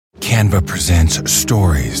Canva presents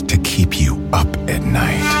stories to keep you up at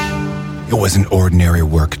night. It was an ordinary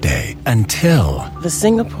workday until... The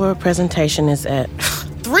Singapore presentation is at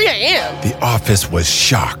 3 a.m. The office was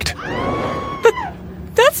shocked. But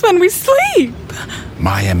that's when we sleep.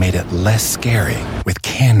 Maya made it less scary with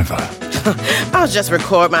Canva. I'll just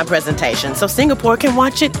record my presentation so Singapore can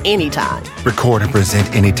watch it anytime. Record and present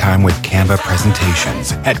anytime with Canva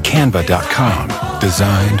presentations at canva.com.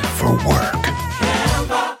 Designed for work.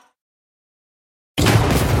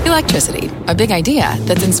 Electricity, a big idea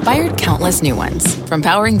that's inspired countless new ones. From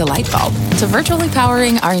powering the light bulb to virtually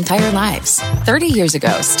powering our entire lives. 30 years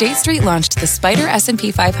ago, State Street launched the Spider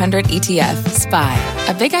S&P 500 ETF, SPY.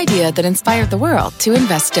 A big idea that inspired the world to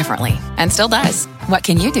invest differently. And still does. What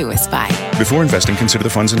can you do with SPY? Before investing, consider the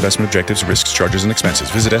fund's investment objectives, risks, charges, and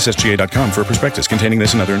expenses. Visit ssga.com for a prospectus containing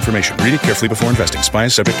this and other information. Read it carefully before investing. SPY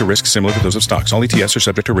is subject to risks similar to those of stocks. All ETFs are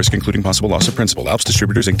subject to risk, including possible loss of principal. Alps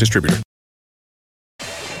Distributors, Inc. Distributor.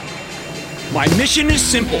 My mission is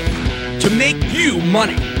simple, to make you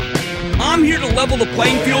money. I'm here to level the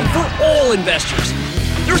playing field for all investors.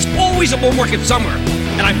 There's always a bull market somewhere,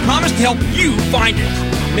 and I promise to help you find it.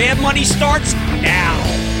 Mad Money starts now.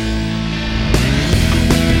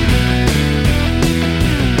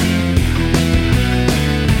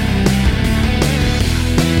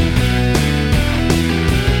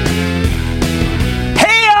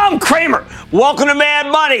 Hey, I'm Cramer. Welcome to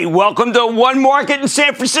Mad Money. Welcome to One Market in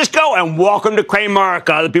San Francisco, and welcome to Cramerica.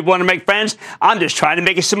 Other people want to make friends. I'm just trying to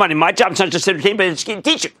make you some money. My job's not just entertain, but it's to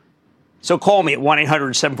teach you. So call me at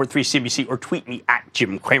 1-800-743-CNBC or tweet me at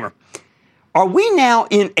Jim Cramer. Are we now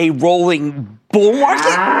in a rolling bull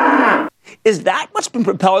market? Is that what's been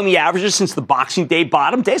propelling the averages since the Boxing Day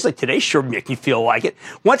bottom? Days like today sure make you feel like it.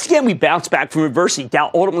 Once again, we bounced back from adversity.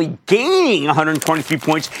 Dow ultimately gaining 123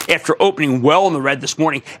 points after opening well in the red this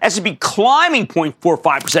morning. S&P climbing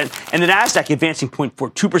 0.45% and the Nasdaq advancing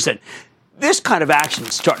 0.42%. This kind of action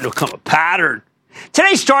is starting to become a pattern.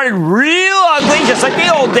 Today started real ugly, just like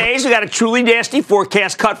the old days. We got a truly nasty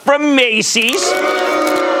forecast cut from Macy's,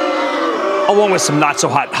 along with some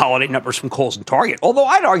not-so-hot holiday numbers from Kohl's and Target. Although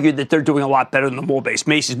I'd argue that they're doing a lot better than the mall-based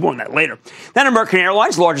Macy's. More on that later. Then American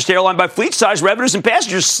Airlines, largest airline by fleet size, revenues and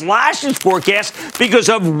passengers, slashed its forecast because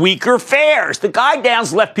of weaker fares. The guide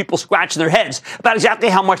downs left people scratching their heads about exactly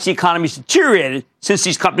how much the economy's deteriorated since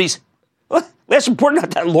these companies last reported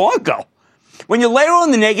not that long ago. When you layer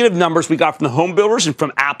on the negative numbers we got from the home builders and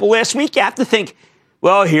from Apple last week, you have to think,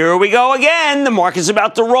 well, here we go again. The market's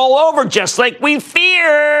about to roll over just like we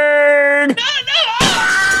feared.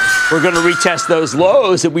 We're going to retest those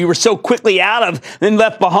lows that we were so quickly out of and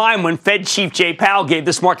left behind when Fed Chief Jay Powell gave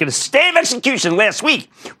this market a stay of execution last week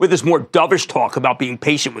with his more dovish talk about being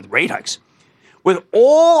patient with rate hikes. With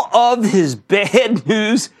all of his bad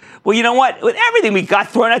news, well, you know what? With everything we got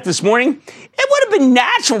thrown out this morning, it would have been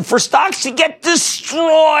natural for stocks to get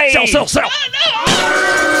destroyed. Sell.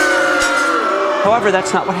 However,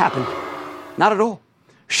 that's not what happened. Not at all.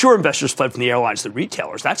 Sure, investors fled from the airlines, the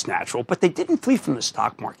retailers. That's natural. But they didn't flee from the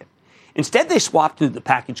stock market. Instead, they swapped into the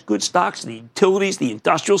packaged goods stocks, the utilities, the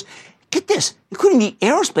industrials. Get this, including the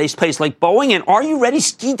aerospace plays like Boeing and Are You Ready?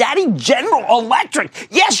 Ski Daddy General Electric.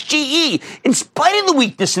 Yes, GE, in spite of the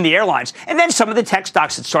weakness in the airlines. And then some of the tech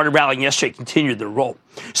stocks that started rallying yesterday continued their roll.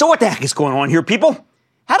 So what the heck is going on here, people?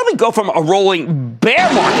 How do we go from a rolling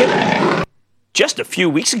bear market just a few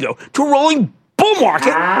weeks ago to a rolling bull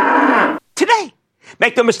market today?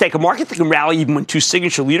 Make no mistake, a market that can rally even when two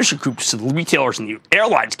signature leadership groups, the retailers and the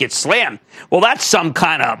airlines, get slammed. Well, that's some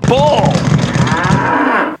kind of bull.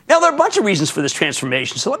 Now, there are a bunch of reasons for this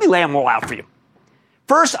transformation, so let me lay them all out for you.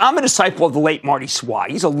 First, I'm a disciple of the late Marty Swy.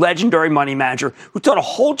 He's a legendary money manager who taught a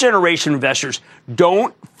whole generation of investors,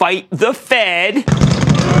 don't fight the Fed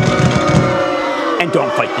and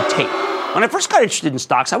don't fight the tape. When I first got interested in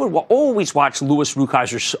stocks, I would always watch Louis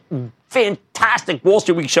Rukeyser's fantastic Wall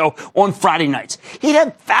Street Week show on Friday nights. He'd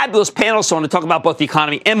have fabulous panels on to talk about both the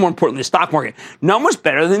economy and, more importantly, the stock market. None was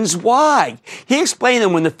better than Zweig. He explained that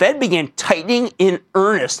when the Fed began tightening in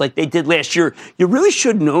earnest like they did last year, you really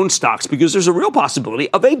shouldn't own stocks because there's a real possibility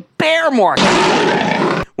of a bear market.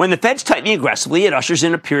 When the Fed's tightening aggressively, it ushers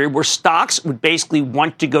in a period where stocks would basically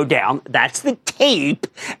want to go down. That's the tape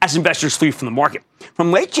as investors flee from the market.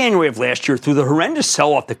 From late January of last year through the horrendous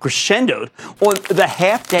sell-off that crescendoed on the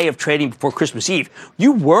half day of trading before Christmas Eve,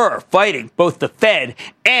 you were fighting both the Fed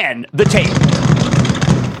and the tape.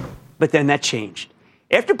 But then that changed.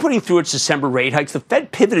 After putting through its December rate hikes, the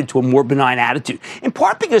Fed pivoted to a more benign attitude, in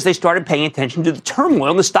part because they started paying attention to the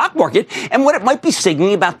turmoil in the stock market and what it might be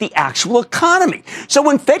signaling about the actual economy. So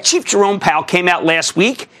when Fed Chief Jerome Powell came out last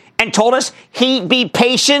week and told us he'd be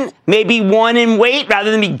patient, maybe one and wait,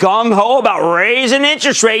 rather than be gung-ho about raising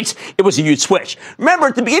interest rates, it was a huge switch. Remember,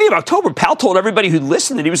 at the beginning of October, Powell told everybody who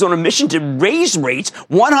listened that he was on a mission to raise rates,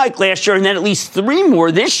 one hike last year and then at least 3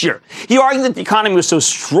 more this year. He argued that the economy was so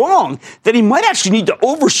strong that he might actually need to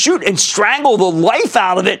overshoot and strangle the life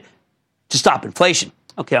out of it to stop inflation.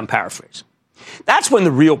 Okay, I'm paraphrasing. That's when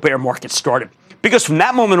the real bear market started. Because from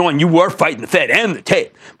that moment on, you were fighting the Fed and the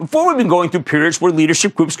tape. Before, we've been going through periods where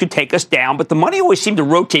leadership groups could take us down, but the money always seemed to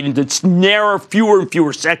rotate into narrower, fewer and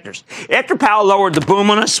fewer sectors. After Powell lowered the boom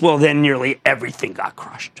on us, well, then nearly everything got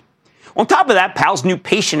crushed. On top of that, Powell's new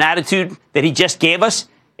patient attitude that he just gave us,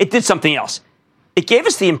 it did something else. It gave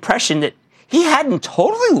us the impression that he hadn't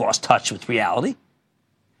totally lost touch with reality.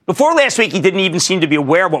 Before last week, he didn't even seem to be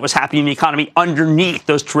aware of what was happening in the economy underneath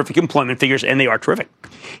those terrific employment figures, and they are terrific.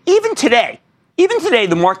 Even today,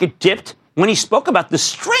 the market dipped when he spoke about the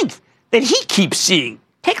strength that he keeps seeing.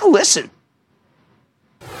 Take a listen.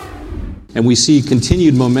 And we see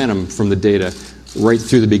continued momentum from the data right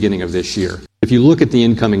through the beginning of this year. If you look at the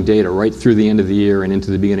incoming data right through the end of the year and into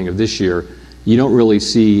the beginning of this year, you don't really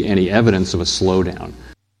see any evidence of a slowdown.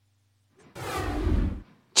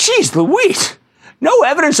 Jeez Louise, no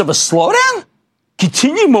evidence of a slowdown?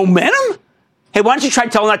 Continued momentum? Hey, why don't you try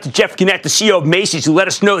telling that to Jeff Gannett, the CEO of Macy's, who let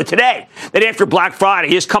us know today that after Black Friday,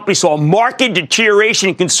 his company saw a marked deterioration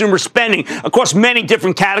in consumer spending across many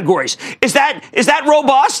different categories. Is that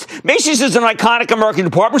robust? Macy's is an iconic American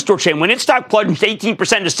department store chain. When its stock plunged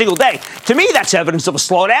 18% in a single day, to me, that's evidence of a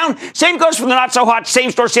slowdown. Same goes for the not-so-hot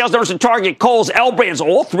same-store sales numbers at Target, Kohl's, L Brands,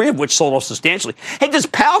 all 3 of which sold off substantially. Hey, does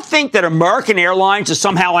Powell think that American Airlines is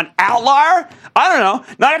somehow an outlier? I don't know.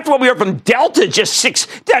 Not after what we heard from Delta just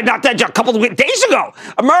a couple of days ago.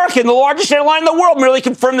 American, the largest airline in the world, merely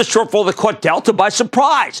confirmed the shortfall that caught Delta by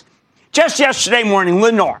surprise. Just yesterday morning,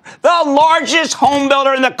 Lennar, the largest home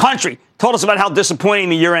builder in the country, told us about how disappointing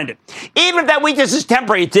the year ended. Even if that weakness is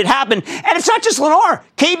temporary, it did happen. And it's not just Lennar.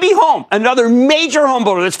 KB Home, another major home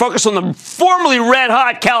builder that's focused on the formerly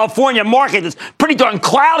red-hot California market that's pretty darn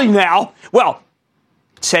cloudy now, well,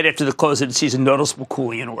 said after the close of the season, noticeable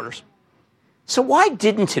cooling in orders. So why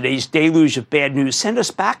didn't today's deluge of bad news send us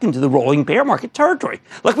back into the rolling bear market territory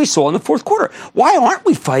like we saw in the fourth quarter? Why aren't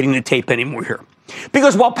we fighting the tape anymore here?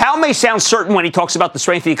 Because while Powell may sound certain when he talks about the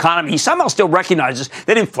strength of the economy, he somehow still recognizes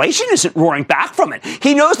that inflation isn't roaring back from it.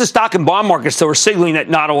 He knows the stock and bond markets, though, are signaling that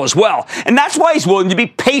not all is well. And that's why he's willing to be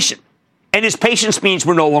patient. And his patience means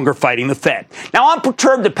we're no longer fighting the Fed. Now, I'm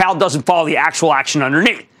perturbed that Powell doesn't follow the actual action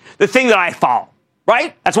underneath, the thing that I follow.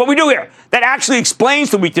 Right? That's what we do here. That actually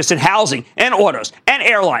explains the weakness in housing and autos and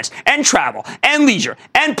airlines and travel and leisure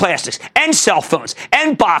and plastics and cell phones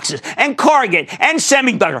and boxes and corrugate and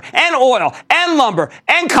semiconductor and oil and lumber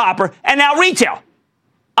and copper and now retail.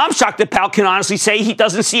 I'm shocked that Powell can honestly say he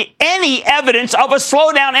doesn't see any evidence of a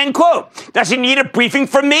slowdown, end quote. Does he need a briefing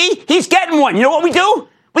from me? He's getting one. You know what we do?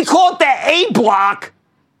 We call it the A block.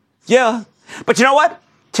 Yeah. But you know what?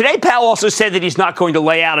 Today, Powell also said that he's not going to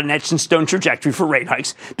lay out an etched-in-stone trajectory for rate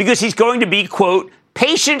hikes because he's going to be, quote,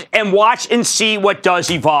 patient and watch and see what does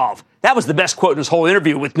evolve. That was the best quote in his whole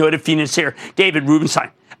interview with noted financier David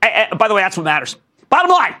Rubenstein. By the way, that's what matters. Bottom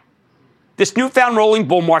line, this newfound rolling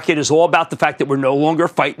bull market is all about the fact that we're no longer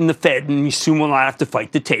fighting the Fed and we soon will not have to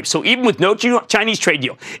fight the tape. So even with no Chinese trade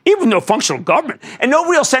deal, even with no functional government, and no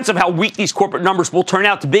real sense of how weak these corporate numbers will turn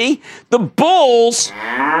out to be, the bulls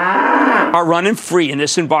are running free in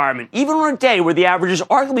this environment, even on a day where the averages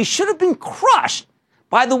arguably should have been crushed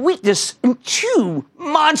by the weakness in 2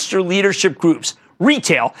 monster leadership groups,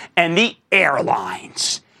 retail and the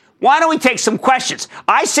airlines. Why don't we take some questions?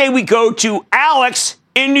 I say we go to Alex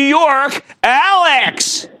in New York.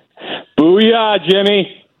 Alex! Booyah,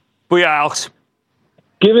 Jimmy. Booyah, Alex.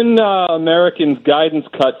 Given Americans' guidance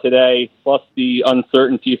cut today, plus the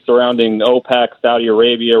uncertainty surrounding OPEC, Saudi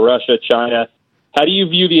Arabia, Russia, China, how do you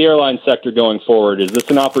view the airline sector going forward? Is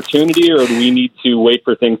this an opportunity, or do we need to wait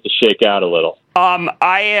for things to shake out a little?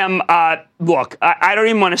 Look, I don't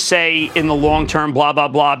even want to say in the long term, blah, blah,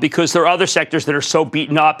 blah, because there are other sectors that are so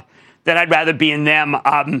beaten up that I'd rather be in them.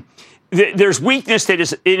 There's weakness that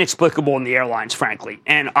is inexplicable in the airlines, frankly.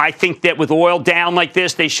 And I think that with oil down like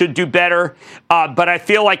this, they should do better. But I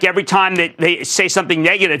feel like every time that they say something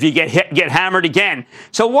negative, you get hammered again.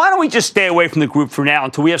 So why don't we just stay away from the group for now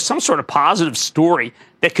until we have some sort of positive story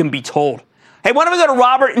that can be told? Hey, why don't we go to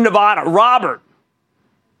Robert in Nevada? Robert.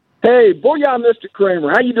 Hey, booyah, Mr. Cramer.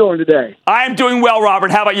 How you doing today? I am doing well,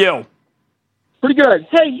 Robert. How about you? Pretty good.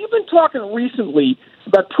 Hey, you've been talking recently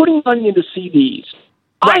about putting money into CDs.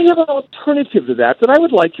 Right. I have an alternative to that I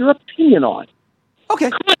would like your opinion on.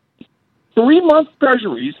 Okay. 3-month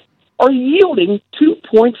treasuries are yielding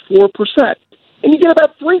 2.4%. And you get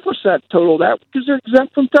about 3% total of that because they're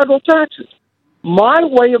exempt from federal taxes. My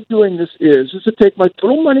way of doing this is to take my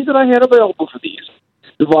total money that I had available for these,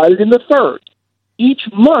 divide it into thirds. Each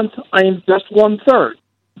month, I invest 1/3.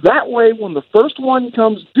 That way, when the first one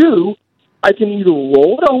comes due, I can either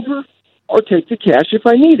roll it over or take the cash if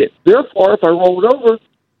I need it. Therefore, if I roll it over,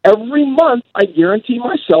 every month I guarantee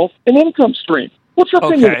myself an income stream. What's your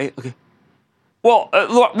opinion? Okay. Well,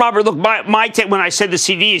 look, Robert, look, my take when I said the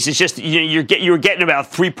CDs is just you were getting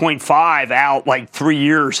about 3.5 out like 3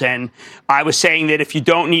 years, and I was saying that if you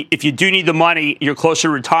do need the money, you're closer to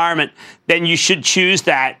retirement, then you should choose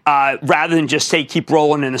that rather than just say keep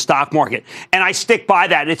rolling in the stock market. And I stick by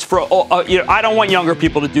that. It's for I don't want younger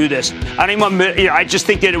people to do this. I don't even want, I just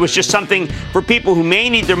think that it was just something for people who may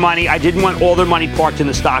need their money. I didn't want all their money parked in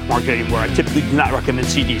the stock market anymore. I typically do not recommend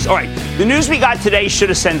CDs. All right, the news we got today should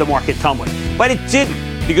have sent the market tumbling, but it didn't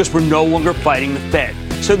because we're no longer fighting the Fed.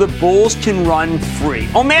 So the bulls can run free.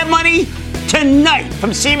 Oh, Mad Money, tonight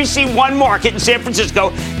from CNBC One Market in San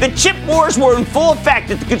Francisco, the chip wars were in full effect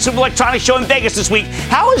at the Consumer Electronics Show in Vegas this week.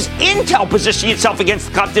 How is Intel positioning itself against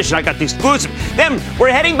the competition? I got the exclusive. Then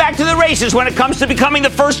we're heading back to the races when it comes to becoming the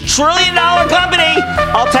first $1 trillion company.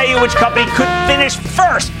 I'll tell you which company could finish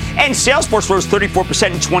first. And Salesforce rose 34%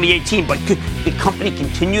 in 2018, but could the company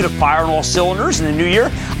continue to fire on all cylinders in the new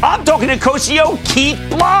year? I'm talking to co-CEO Keith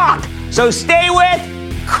Block. So stay with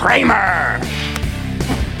Cramer.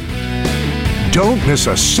 Don't miss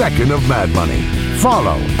a second of Mad Money.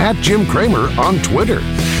 Follow @Jim Cramer on Twitter.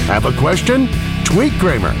 Have a question? Tweet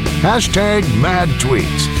Cramer.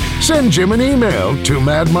 #MadTweets. Send Jim an email to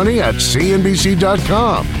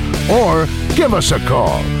madmoney@cnbc.com or give us a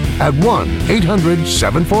call at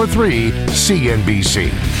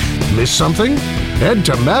 1-800-743-CNBC. Miss something? Head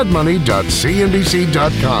to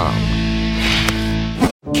madmoney.cnbc.com.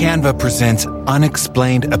 Canva presents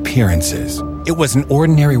Unexplained Appearances. It was an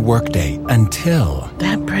ordinary workday until...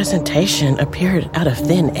 That presentation appeared out of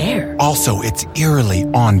thin air. Also, it's eerily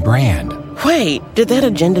on brand. Wait, did that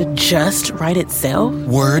agenda just write itself?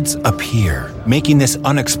 Words appear, making this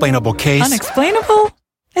unexplainable case... Unexplainable?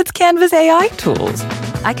 It's Canva's AI tools.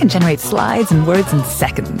 I can generate slides and words in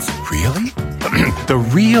seconds. Really? The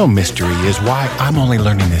real mystery is why I'm only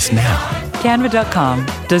learning this now. Canva.com.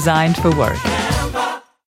 Designed for work.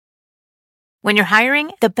 When you're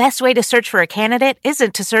hiring, the best way to search for a candidate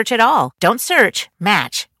isn't to search at all. Don't search,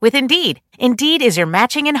 match with Indeed. Indeed is your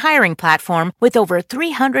matching and hiring platform with over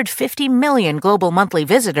 350 million global monthly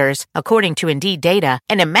visitors, according to Indeed data,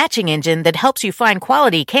 and a matching engine that helps you find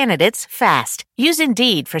quality candidates fast. Use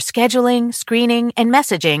Indeed for scheduling, screening, and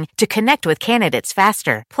messaging to connect with candidates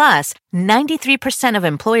faster. Plus, 93% of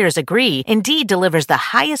employers agree Indeed delivers the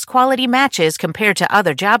highest quality matches compared to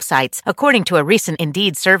other job sites, according to a recent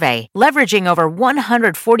Indeed survey. Leveraging over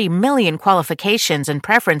 140 million qualifications and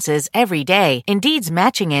preferences every day, Indeed's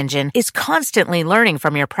matching engine is constantly learning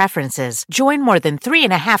from your preferences. Join more than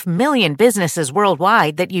 3.5 million businesses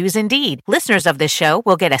worldwide that use Indeed. Listeners of this show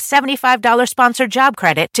will get a $75 sponsored job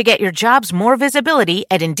credit to get your jobs more visibility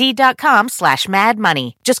at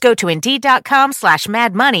Indeed.com/madmoney. Just go to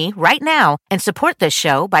Indeed.com/madmoney right now and support this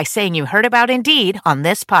show by saying you heard about Indeed on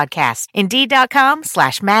this podcast.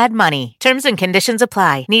 Indeed.com/madmoney. Terms and conditions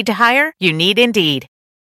apply. Need to hire? You need Indeed.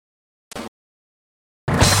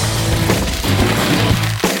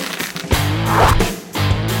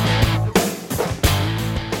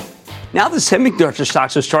 Now the semiconductor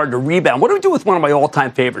stocks have started to rebound. What do we do with one of my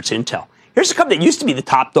all-time favorites, Intel? Here's a company that used to be the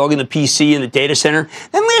top dog in the PC and the data center.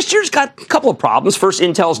 Then last year's got a couple of problems. First,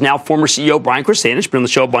 Intel's now former CEO Brian Krzanich, been on the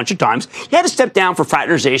show a bunch of times. He had to step down for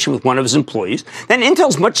fraternization with one of his employees. Then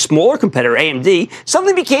Intel's much smaller competitor, AMD,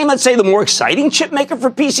 suddenly became, let's say, the more exciting chip maker for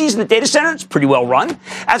PCs in the data center. It's pretty well run.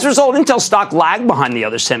 As a result, Intel's stock lagged behind the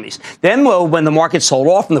other semis. Then, when the market sold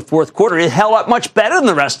off in the fourth quarter, it held up much better than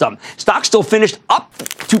the rest of them. Stock still finished up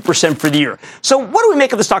 2% for the year. So what do we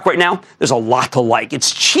make of the stock right now? There's a lot to like.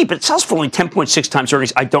 It's cheap. It sells for only 10.6 times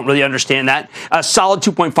earnings. I don't really understand that. A solid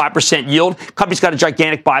 2.5% yield. Company's got a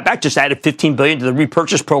gigantic buyback. Just added $15 billion to the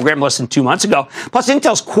repurchase program less than 2 months ago. Plus,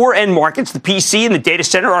 Intel's core end markets, the PC and the data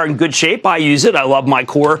center, are in good shape. I use it. I love my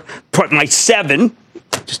core. My 7.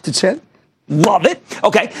 Just did say it. Love it.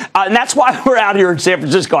 Okay. And that's why we're out here in San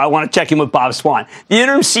Francisco. I want to check in with Bob Swan, the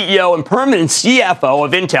interim CEO and permanent CFO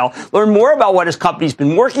of Intel. Learn more about what his company's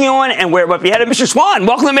been working on and where it might be headed. Mr. Swan,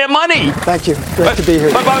 welcome to Mad Money. Thank you. Great to be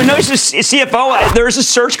here. But Bob, I know you're CFO. There's a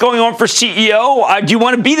search going on for CEO. Do you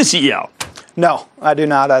want to be the CEO? No, I do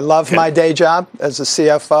not. I love my day job as a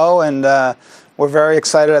CFO, and we're very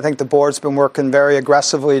excited. I think the board's been working very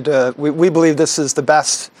aggressively we believe this is the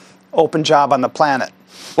best open job on the planet.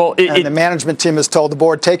 Well, the management team has told the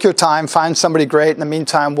board, take your time, find somebody great. In the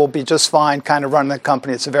meantime, we'll be just fine kind of running the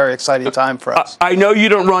company. It's a very exciting time for us. I know you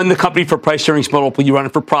don't run the company for price earnings multiple. You run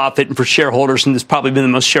it for profit and for shareholders, and it's probably been the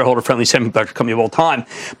most shareholder-friendly semiconductor company of all time.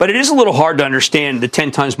 But it is a little hard to understand the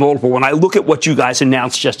 10 times multiple when I look at what you guys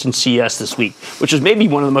announced just in CES this week, which was maybe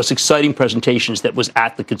one of the most exciting presentations that was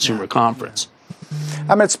at the consumer conference.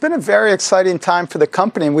 I mean, it's been a very exciting time for the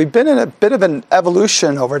company. We've been in a bit of an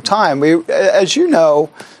evolution over time. As you know,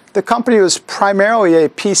 the company was primarily a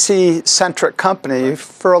PC-centric company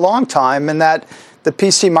for a long time, and that the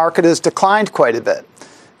PC market has declined quite a bit.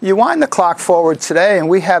 You wind the clock forward today, and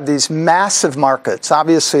we have these massive markets.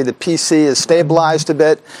 Obviously, the PC has stabilized a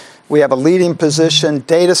bit. We have a leading position.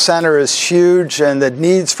 Data center is huge, and the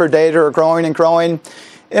needs for data are growing and growing.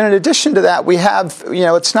 And in addition to that, we have,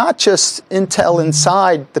 it's not just Intel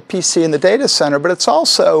inside the PC and the data center, but it's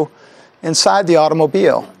also inside the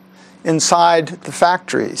automobile, inside the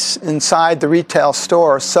factories, inside the retail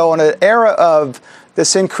store. So in an era of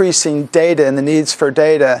this increasing data and the needs for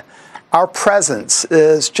data, our presence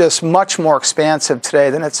is just much more expansive today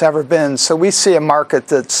than it's ever been. So we see a market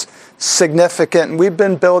that's significant, and we've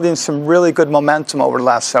been building some really good momentum over the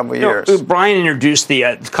last several years. Brian introduced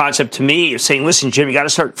the concept to me of saying, listen, Jim, you got to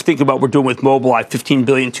start thinking about what we're doing with Mobileye, $15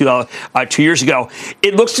 billion 2 years ago.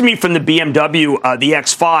 It looks to me from the BMW, the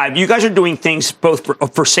X5, you guys are doing things both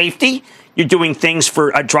for safety, you're doing things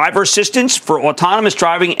for driver assistance, for autonomous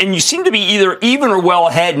driving, and you seem to be either even or well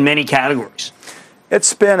ahead in many categories.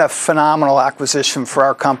 It's been a phenomenal acquisition for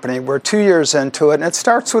our company. We're 2 years into it, and it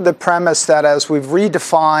starts with the premise that as we've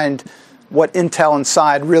redefined what Intel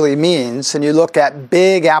Inside really means, and you look at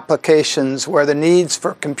big applications where the needs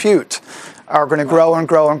for compute are going to grow and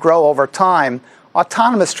grow and grow over time,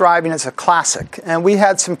 autonomous driving is a classic. And we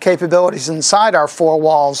had some capabilities inside our four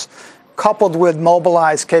walls, coupled with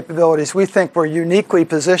Mobileye's capabilities. We think we're uniquely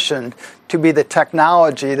positioned to be the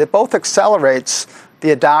technology that both accelerates the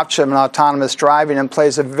adoption of autonomous driving and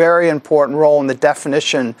plays a very important role in the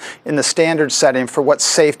definition in the standard setting for what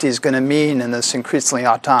safety is going to mean in this increasingly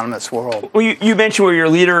autonomous world. Well, you mentioned where you're a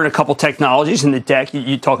leader in a couple technologies in the deck.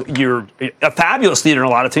 You're a fabulous leader in a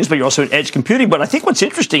lot of things, but you're also in edge computing. But I think what's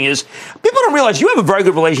interesting is people don't realize you have a very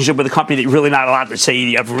good relationship with a company that you're really not allowed to say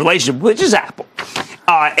you have a relationship with, which is Apple.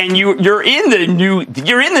 And you're in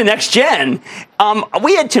the next gen.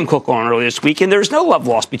 We had Tim Cook on earlier this week, and there's no love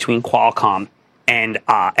lost between Qualcomm and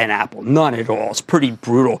Apple. None at all. It's pretty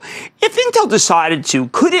brutal. If Intel decided to,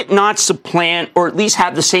 could it not supplant or at least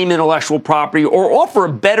have the same intellectual property or offer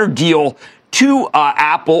a better deal to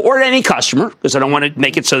Apple or any customer? Because I don't want to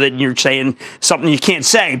make it so that you're saying something you can't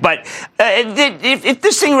say. But if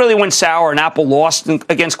this thing really went sour and Apple lost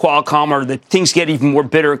against Qualcomm or that things get even more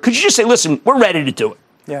bitter, could you just say, listen, we're ready to do it?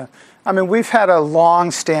 Yeah. I mean, we've had a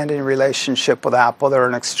long-standing relationship with Apple. They're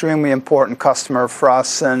an extremely important customer for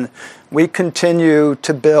us, and we continue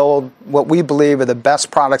to build what we believe are the best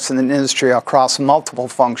products in the industry across multiple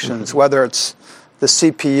functions, whether it's the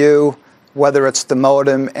CPU, whether it's the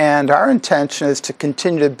modem, and our intention is to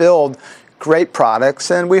continue to build great products,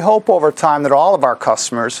 and we hope over time that all of our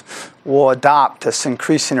customers will adopt this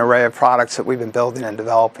increasing array of products that we've been building and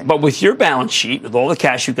developing. But with your balance sheet, with all the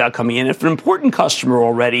cash you've got coming in, if an important customer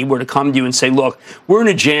already were to come to you and say, look, we're in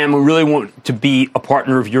a jam, we really want to be a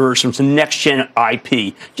partner of yours from some next-gen IP,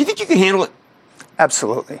 do you think you can handle it?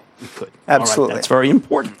 Absolutely. You could. Absolutely. All right, that's very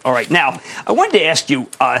important. All right. Now, I wanted to ask you,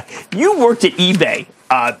 you worked at eBay.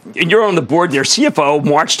 And you're on the board there, CFO,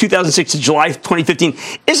 March 2006 to July 2015.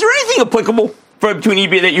 Is there anything applicable between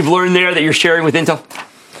eBay that you've learned there that you're sharing with Intel?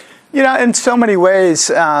 You know, in so many ways,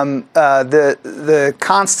 the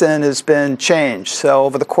constant has been change. So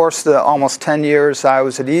over the course of the almost 10 years I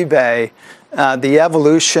was at eBay, the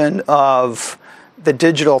evolution of the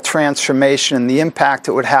digital transformation and the impact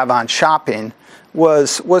it would have on shopping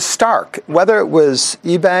was stark. Whether it was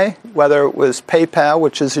eBay, whether it was PayPal,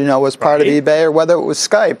 which, as you know, was part of eBay, or whether it was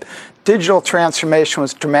Skype, digital transformation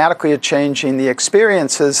was dramatically changing the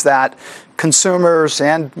experiences that consumers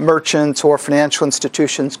and merchants or financial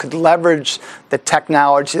institutions could leverage the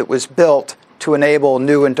technology that was built to enable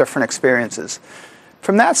new and different experiences.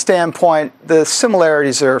 From that standpoint, the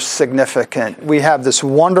similarities are significant. We have this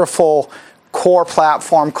wonderful core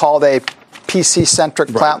platform called a PC-centric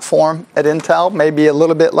platform at Intel, maybe a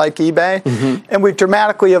little bit like eBay. And we've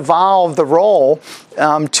dramatically evolved the role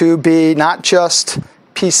to be not just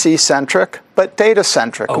PC-centric, but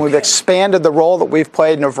data-centric. And we've expanded the role that we've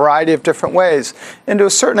played in a variety of different ways. And to a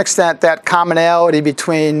certain extent, that commonality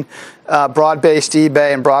between broad-based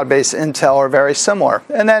eBay and broad-based Intel are very similar.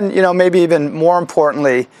 And then, you know, maybe even more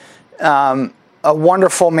importantly, a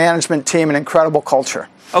wonderful management team and incredible culture.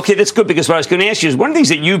 Okay, that's good, because what I was going to ask you is one of the things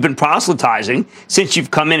that you've been proselytizing since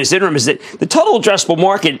you've come in as interim is that the total addressable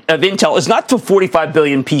market of Intel is not to $45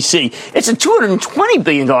 billion PC. It's a $220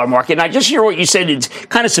 billion market. And I just hear what you said. It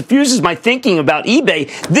kind of suffuses my thinking about eBay.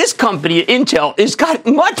 This company, Intel, has got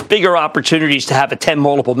much bigger opportunities to have a 10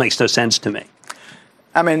 multiple. Makes no sense to me.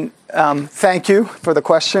 I mean, thank you for the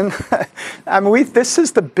question. I mean, this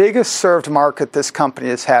is the biggest served market this company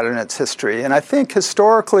has had in its history. And I think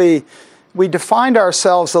historically, we defined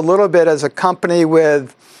ourselves a little bit as a company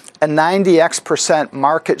with a 90x%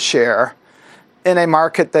 market share in a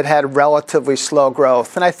market that had relatively slow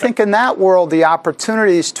growth. And I think in that world, the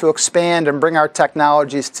opportunities to expand and bring our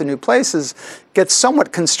technologies to new places get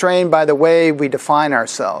somewhat constrained by the way we define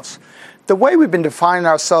ourselves. The way we've been defining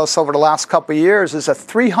ourselves over the last couple of years is a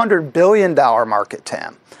 $300 billion market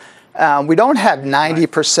TAM. We don't have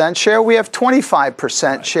 90% share. We have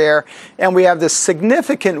 25% share. And we have this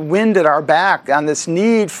significant wind at our back on this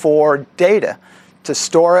need for data to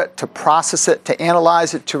store it, to process it, to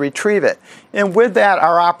analyze it, to retrieve it. And with that,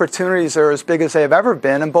 our opportunities are as big as they've ever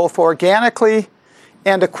been, and both organically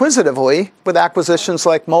and acquisitively, with acquisitions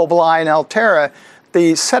like Mobileye and Altera,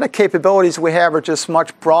 the set of capabilities we have are just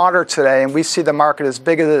much broader today, and we see the market as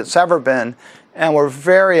big as it's ever been. And we're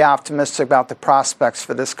very optimistic about the prospects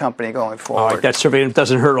for this company going forward. All right, that certainly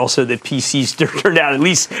doesn't hurt also that PCs turned out, at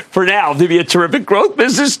least for now, to be a terrific growth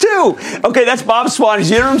business, too. Okay, that's Bob Swan. He's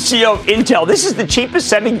the interim CEO of Intel. This is the cheapest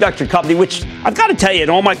semiconductor company, which I've got to tell you, in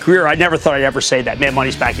all my career, I never thought I'd ever say that. Mad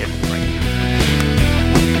Money's back in.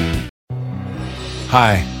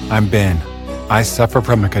 Hi, I'm Ben. I suffer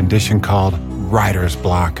from a condition called writer's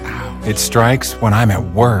block. It strikes when I'm at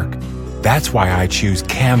work. That's why I choose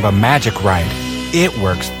Canva Magic Write. It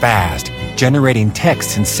works fast, generating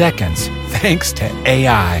text in seconds, thanks to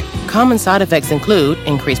AI. Common side effects include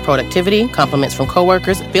increased productivity, compliments from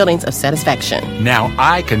coworkers, feelings of satisfaction. Now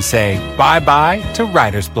I can say bye-bye to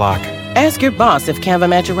writer's block. Ask your boss if Canva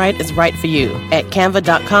Magic Write is right for you at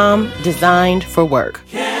canva.com, designed for work.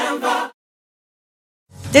 Canva.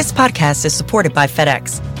 This podcast is supported by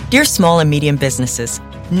FedEx. Dear small and medium businesses,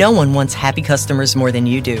 no one wants happy customers more than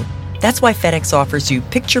you do. That's why FedEx offers you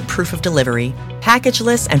picture proof of delivery,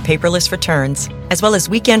 packageless and paperless returns, as well as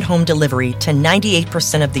weekend home delivery to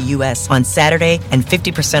 98% of the U.S. on Saturday and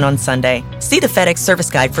 50% on Sunday. See the FedEx service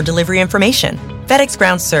guide for delivery information. FedEx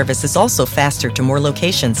Ground service is also faster to more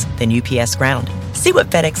locations than UPS Ground. See what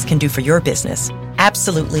FedEx can do for your business.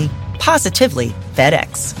 Absolutely, positively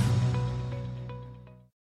FedEx.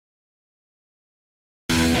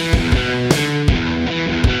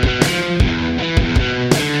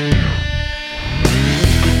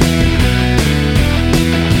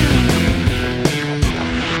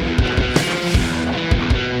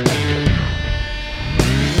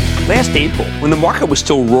 Last April, when the market was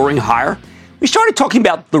still roaring higher, we started talking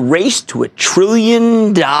about the race to $1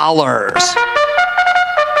 trillion. The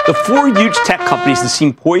four huge tech companies that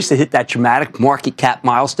seem poised to hit that dramatic market cap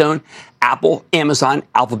milestone: Apple, Amazon,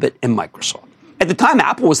 Alphabet, and Microsoft. At the time,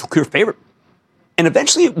 Apple was the clear favorite. And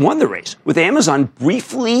eventually it won the race, with Amazon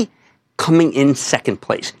briefly coming in second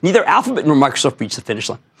place. Neither Alphabet nor Microsoft reached the finish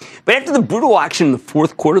line. But after the brutal action in the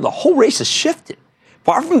fourth quarter, the whole race has shifted.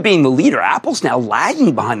 Far from being the leader, Apple's now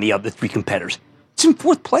lagging behind the other three competitors. It's in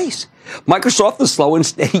fourth place. Microsoft, the slow and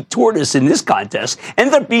steady tortoise in this contest,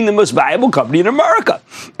 ended up being the most valuable company in America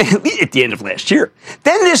at the end of last year.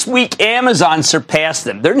 Then this week, Amazon surpassed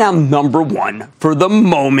them. They're now number one for the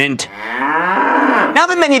moment. Now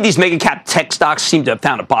that many of these mega cap tech stocks seem to have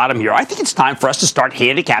found a bottom here, I think it's time for us to start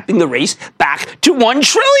handicapping the race back to $1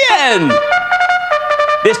 trillion.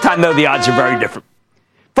 This time, though, the odds are very different.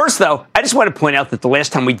 First, though, I just want to point out that the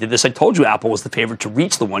last time we did this, I told you Apple was the favorite to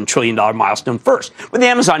reach the $1 trillion milestone first, with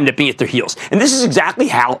Amazon nipping at their heels. And this is exactly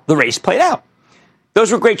how the race played out. Those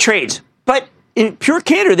were great trades. But in pure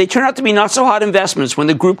candor, they turned out to be not so hot investments when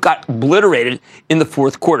the group got obliterated in the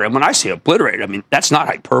fourth quarter. And when I say obliterated, I mean, that's not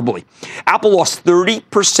hyperbole. Apple lost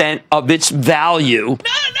 30% of its value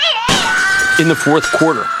in the fourth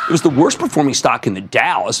quarter. It was the worst performing stock in the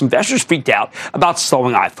Dow as investors freaked out about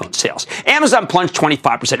slowing iPhone sales. Amazon plunged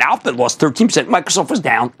 25%, Alphabet lost 13%, Microsoft was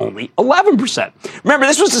down only 11%. Remember,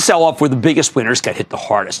 this was the sell-off where the biggest winners got hit the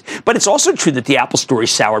hardest. But it's also true that the Apple story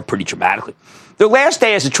soured pretty dramatically. Their last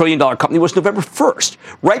day as a $1 trillion company was November 1st,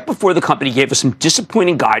 right before the company gave us some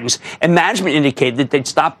disappointing guidance, and management indicated that they'd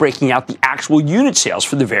stop breaking out the actual unit sales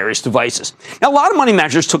for the various devices. Now, a lot of money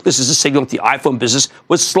managers took this as a signal that the iPhone business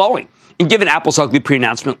was slowing. And given Apple's ugly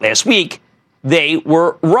pre-announcement last week, they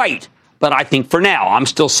were right. But I think for now, I'm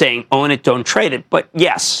still saying own it, don't trade it. But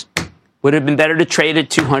yes, would it have been better to trade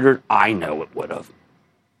at 200? I know it would have.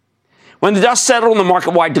 When the dust settled on the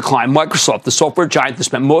market-wide decline, Microsoft, the software giant that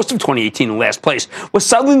spent most of 2018 in last place, was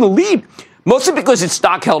suddenly in the lead, mostly because its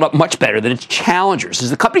stock held up much better than its challengers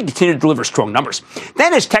as the company continued to deliver strong numbers.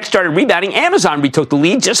 Then, as tech started rebounding, Amazon retook the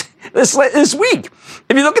lead just this week.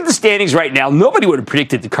 If you look at the standings right now, nobody would have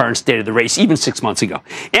predicted the current state of the race even 6 months ago.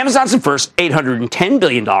 Amazon's in first, $810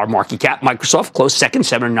 billion market cap. Microsoft close second,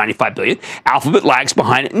 $795 billion. Alphabet lags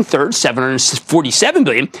behind it in third, $747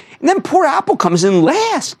 billion. And then poor Apple comes in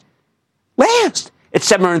last. It's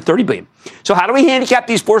 $730 billion. So how do we handicap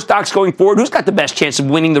these four stocks going forward? Who's got the best chance of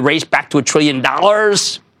winning the race back to $1 trillion?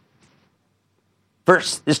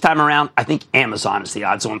 First, this time around, I think Amazon is the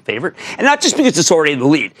odds-on favorite. And not just because it's already in the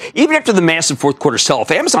lead. Even after the massive fourth quarter sell-off,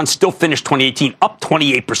 Amazon still finished 2018 up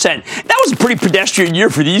 28%. That was a pretty pedestrian year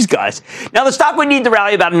for these guys. Now, the stock would need to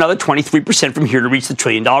rally about another 23% from here to reach the $1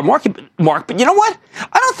 trillion mark. But you know what?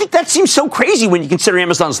 I don't think that seems so crazy when you consider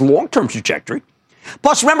Amazon's long-term trajectory.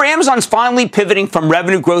 Plus, remember, Amazon's finally pivoting from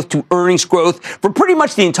revenue growth to earnings growth. For pretty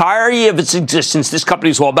much the entirety of its existence, this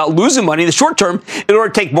company is all about losing money in the short term in order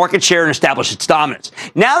to take market share and establish its dominance.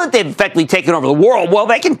 Now that they've effectively taken over the world, well,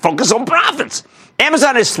 they can focus on profits.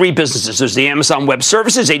 Amazon has three businesses. There's the Amazon Web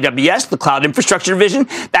Services, AWS, the cloud infrastructure division.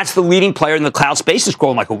 That's the leading player in the cloud space. It's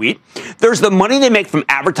growing like a weed. There's the money they make from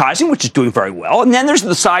advertising, which is doing very well. And then there's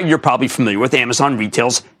the side you're probably familiar with, Amazon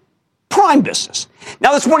Retail's Prime business.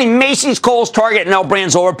 Now, this morning, Macy's, Kohl's, Target, and L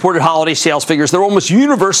Brands all reported holiday sales figures. They're almost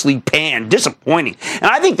universally panned. Disappointing. And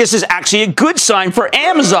I think this is actually a good sign for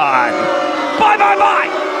Amazon.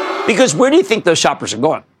 Buy. Because where do you think those shoppers are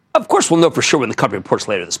going? Of course, we'll know for sure when the company reports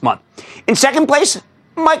later this month. In second place,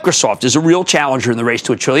 Microsoft is a real challenger in the race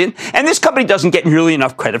to $1 trillion. And this company doesn't get nearly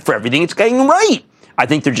enough credit for everything it's getting right. I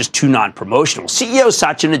think they're just too non-promotional. CEO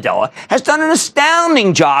Satya Nadella has done an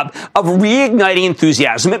astounding job of reigniting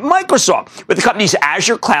enthusiasm at Microsoft, with the company's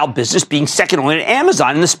Azure cloud business being second only to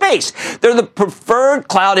Amazon in the space. They're the preferred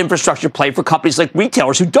cloud infrastructure play for companies like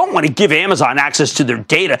retailers who don't want to give Amazon access to their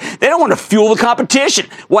data. They don't want to fuel the competition.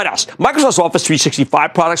 What else? Microsoft's Office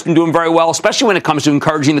 365 product's been doing very well, especially when it comes to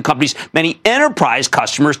encouraging the company's many enterprise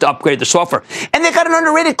customers to upgrade their software. And they've got an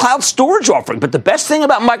underrated cloud storage offering. But the best thing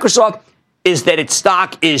about Microsoft is that its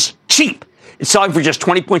stock is cheap. It's selling for just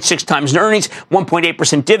 20.6 times in earnings,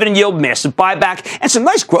 1.8% dividend yield, massive buyback, and some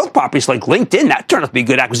nice growth properties like LinkedIn. That turned out to be a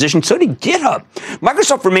good acquisition. So did GitHub.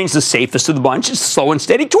 Microsoft remains the safest of the bunch. It's a slow and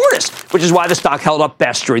steady tortoise, which is why the stock held up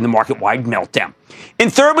best during the market-wide meltdown. In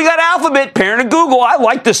third, we got Alphabet, parent of Google. I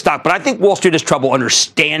like this stock, but I think Wall Street has trouble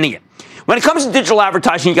understanding it. When it comes to digital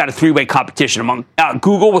advertising, you got a three-way competition among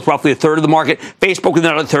Google with roughly a third of the market, Facebook with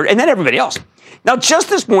another third, and then everybody else. Now, just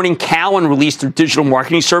this morning, Cowen released their digital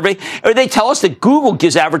marketing survey, where they tell us that Google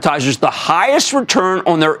gives advertisers the highest return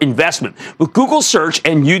on their investment, with Google Search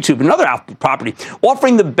and YouTube, another Alphabet property,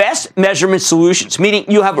 offering the best measurement solutions, meaning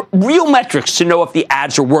you have real metrics to know if the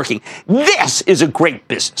ads are working. This is a great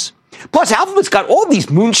business. Plus, Alphabet's got all these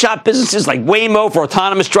moonshot businesses like Waymo for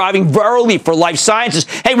autonomous driving, Verily for life sciences.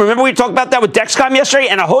 Hey, remember we talked about that with Dexcom yesterday?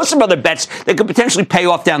 And a host of other bets that could potentially pay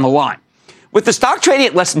off down the line. With the stock trading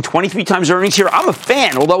at less than 23 times earnings here, I'm a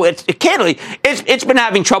fan, although it's been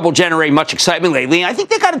having trouble generating much excitement lately. And I think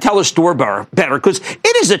they got to tell their store better because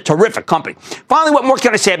it is a terrific company. Finally, what more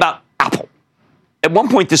can I say about Apple? At one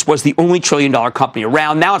point, this was the only trillion-dollar company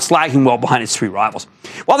around. Now it's lagging well behind its three rivals.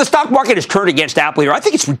 While the stock market has turned against Apple here, I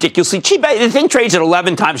think it's ridiculously cheap. The thing trades at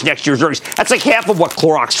 11 times next year's earnings. That's like half of what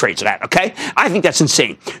Clorox trades at, okay? I think that's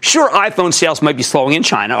insane. Sure, iPhone sales might be slowing in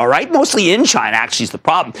China, all right? Mostly in China, actually, is the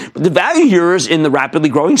problem. But the value here is in the rapidly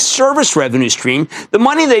growing service revenue stream. The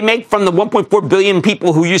money they make from the 1.4 billion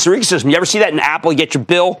people who use their ecosystem. You ever see that in Apple? You get your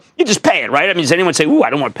bill, you just pay it, right? I mean, does anyone say, ooh,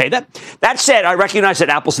 I don't want to pay that? That said, I recognize that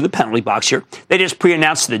Apple's in the penalty box here. They just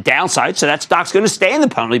pre-announced the downside, so that stock's going to stay in the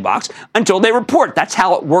penalty box until they report. That's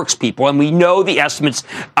how it works, people. And we know the estimates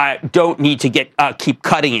don't need to keep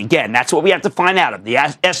cutting again. That's what we have to find out of. The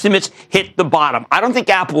estimates hit the bottom. I don't think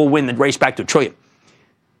Apple will win the race back to $1 trillion.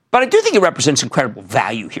 But I do think it represents incredible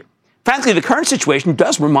value here. Frankly, the current situation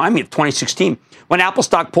does remind me of 2016, when Apple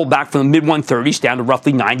stock pulled back from the mid-130s down to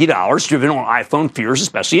roughly $90, driven on iPhone fears,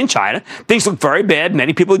 especially in China. Things looked very bad.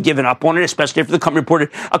 Many people had given up on it, especially after the company reported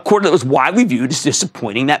a quarter that was widely viewed as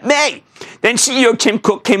disappointing that May. Then CEO Tim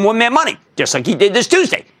Cook came one-man money, just like he did this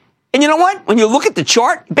Tuesday. And you know what? When you look at the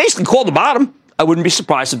chart, it basically called the bottom. I wouldn't be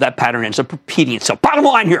surprised if that pattern ends up repeating itself. Bottom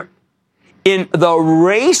line here. In the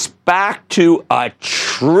race back to $1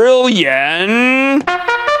 trillion,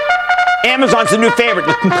 Amazon's the new favorite.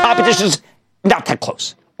 The competition's not that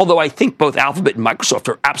close. Although I think both Alphabet and Microsoft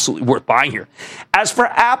are absolutely worth buying here. As for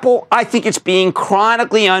Apple, I think it's being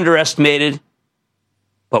chronically underestimated,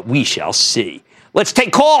 but we shall see. Let's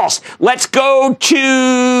take calls. Let's go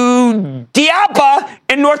to to Diapa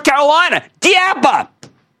in North Carolina. Diapa.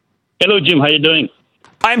 Hello, Jim. How you doing?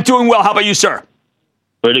 I'm doing well. How about you, sir?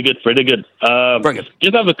 Pretty good. Very good.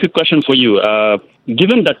 Just have a quick question for you.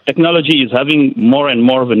 Given that technology is having more and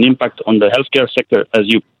more of an impact on the healthcare sector,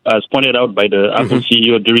 as pointed out by the Apple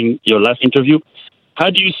CEO during your last interview, how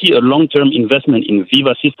do you see a long-term investment in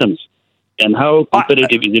Viva Systems, and how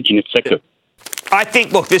competitive is it in its sector? I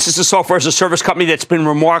think, look, this is a software as a service company that's been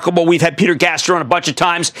remarkable. We've had Peter Gaster on a bunch of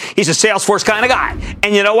times. He's a Salesforce kind of guy.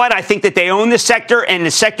 And you know what? I think that they own this sector, and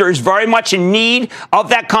the sector is very much in need of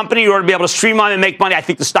that company in order to be able to streamline and make money. I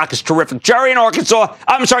think the stock is terrific. Jerry in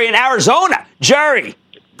Arizona. Jerry.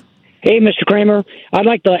 Hey, Mr. Cramer. I'd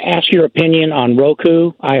like to ask your opinion on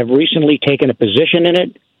Roku. I have recently taken a position in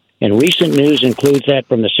it, and recent news includes that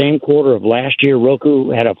from the same quarter of last year, Roku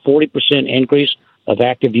had a 40% increase of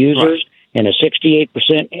active users. Right. And a 68%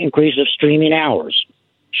 increase of streaming hours.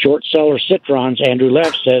 Short seller Citron's Andrew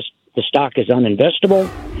Leff says the stock is uninvestable,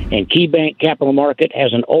 and KeyBank Capital Market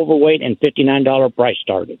has an overweight and $59 price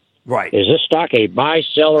target. Right. Is this stock a buy,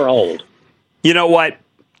 sell, or hold? You know what?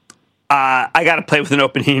 I got to play with an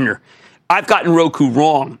open hand here. I've gotten Roku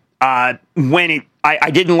wrong. When I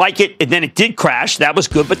didn't like it, and then it did crash. That was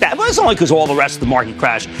good, but that was only because all the rest of the market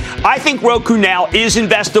crashed. I think Roku now is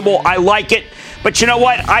investable. I like it. But you know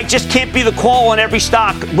what? I just can't be the call on every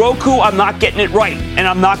stock. Roku, I'm not getting it right. And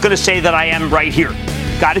I'm not going to say that I am right here.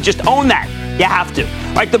 Got to just own that. You have to.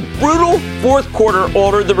 All right, the brutal fourth quarter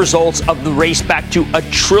altered the results of the race back to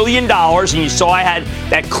 $1 trillion. And you saw I had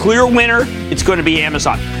that clear winner. It's going to be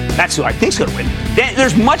Amazon. That's who I think is going to win.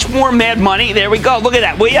 There's much more mad money. There we go. Look at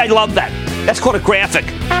that. Well, yeah, I love that. That's called a graphic.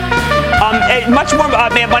 Much more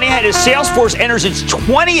mad money ahead as Salesforce enters its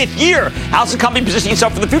 20th year. How's the company positioning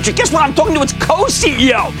itself for the future? Guess what? I'm talking to its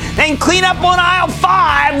co-CEO. Then clean up on aisle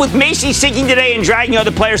 5 with Macy's sinking today and dragging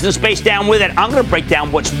other players in the space down with it. I'm going to break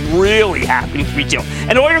down what's really happening to retail.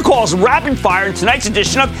 And all your calls rapid fire in tonight's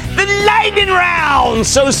edition of the Lightning Round.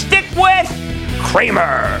 So stick with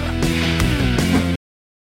Cramer.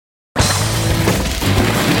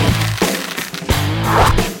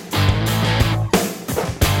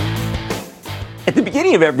 At the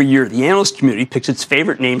beginning of every year, the analyst community picks its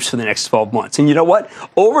favorite names for the next 12 months. And you know what?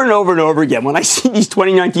 Over and over and over again, when I see these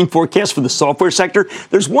 2019 forecasts for the software sector,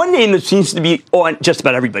 there's one name that seems to be on just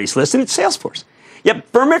about everybody's list, and it's Salesforce. Yep,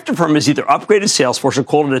 firm after firm has either upgraded Salesforce or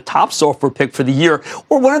called it a top software pick for the year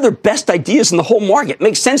or one of their best ideas in the whole market.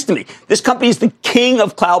 Makes sense to me. This company is the king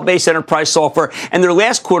of cloud-based enterprise software, and their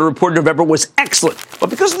last quarter reported in November was excellent.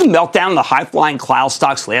 But because of the meltdown in the high-flying cloud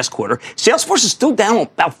stocks last quarter, Salesforce is still down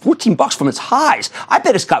about $14 from its highs. I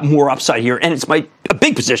bet it's got more upside here, and it's a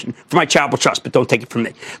big position for my charitable trust, but don't take it from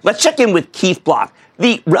me. Let's check in with Keith Block,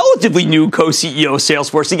 the relatively new co-CEO of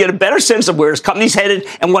Salesforce, to get a better sense of where his company's headed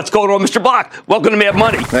and what's going on. Mr. Block, welcome to Mad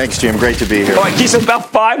Money. Thanks, Jim. Great to be here. All right, Keith, it's about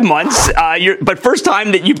 5 months, but first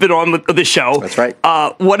time that you've been on the show. That's right.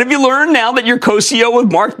 What have you learned now that you're co-CEO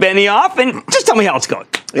with Mark Benioff? And just tell me how it's going.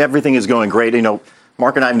 Everything is going great. You know,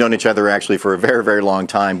 Mark and I have known each other actually for a very, very long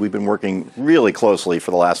time. We've been working really closely for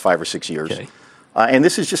the last 5 or 6 years. Okay. And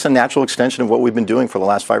this is just a natural extension of what we've been doing for the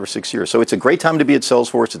last 5 or 6 years. So it's a great time to be at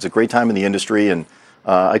Salesforce. It's a great time in the industry, and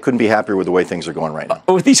I couldn't be happier with the way things are going right now.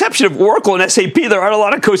 With the exception of Oracle and SAP, there aren't a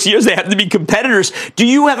lot of co-CEOs. They happen to be competitors. Do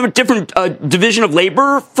you have a different division of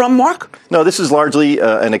labor from Mark? No, this is largely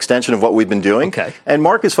an extension of what we've been doing. Okay. And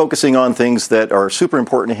Mark is focusing on things that are super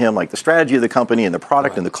important to him, like the strategy of the company and the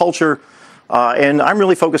product and the culture. And I'm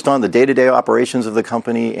really focused on the day-to-day operations of the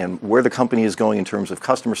company and where the company is going in terms of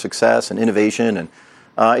customer success and innovation. And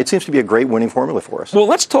it seems to be a great winning formula for us. Well,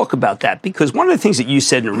 let's talk about that, because one of the things that you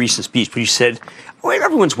said in a recent speech, where you said,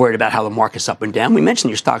 everyone's worried about how the market's up and down. We mentioned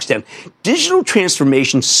your stock's down. Digital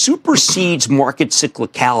transformation supersedes market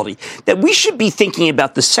cyclicality, that we should be thinking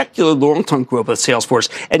about the secular long-term growth of Salesforce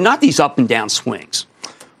and not these up and down swings.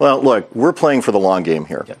 Well, look, we're playing for the long game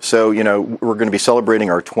here. Yep. So, you know, we're going to be celebrating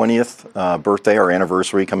our 20th birthday, our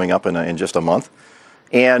anniversary coming up in just a month.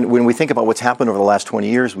 And when we think about what's happened over the last 20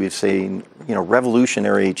 years, we've seen,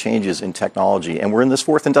 revolutionary changes in technology. And we're in this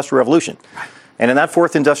fourth industrial revolution. And in that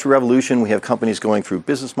fourth industrial revolution, we have companies going through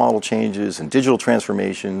business model changes and digital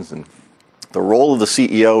transformations. And the role of the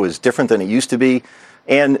CEO is different than it used to be.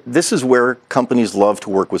 And this is where companies love to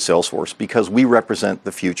work with Salesforce, because we represent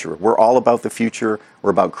the future. We're all about the future. We're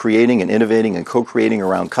about creating and innovating and co-creating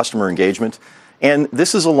around customer engagement. And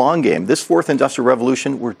this is a long game. This fourth industrial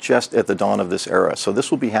revolution, we're just at the dawn of this era. So this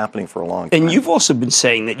will be happening for a long time. And you've also been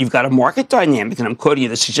saying that you've got a market dynamic, and I'm quoting you,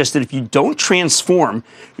 that suggests that if you don't transform,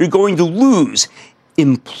 you're going to lose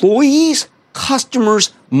employees,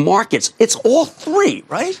 customers, markets. It's all three,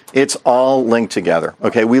 right? It's all linked together.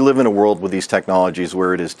 Okay, we live in a world with these technologies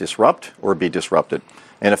where it is disrupt or be disrupted.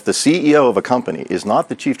 And if the CEO of a company is not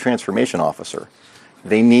the chief transformation officer,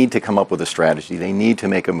 they need to come up with a strategy. They need to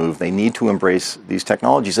make a move. They need to embrace these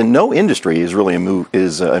technologies. And no industry is really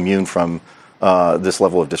immune from this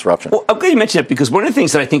level of disruption. Well, I'm glad you mentioned that because one of the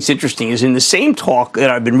things that I think is interesting is in the same talk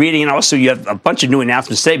that I've been reading, and also you have a bunch of new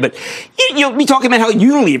announcements today, but you'll be talking about how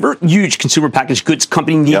Unilever, huge consumer packaged goods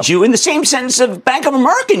company, needs you in the same sense of Bank of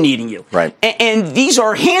America needing you. Right. And these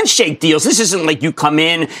are handshake deals. This isn't like you come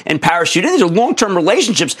in and parachute in. These are long-term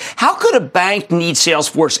relationships. How could a bank need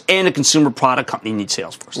Salesforce and a consumer product company need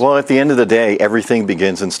Salesforce? Well, at the end of the day, everything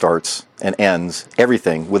begins and starts and ends,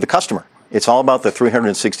 everything with the customer. It's all about the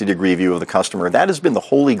 360-degree view of the customer. That has been the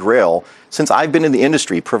holy grail since I've been in the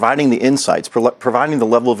industry, providing the insights, providing the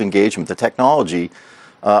level of engagement, the technology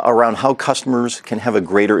around how customers can have a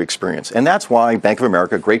greater experience. And that's why Bank of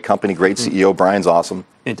America, great company, great CEO, Brian's awesome.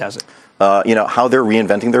 It does it. How they're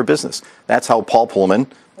reinventing their business. That's how Paul Pullman,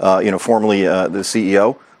 formerly the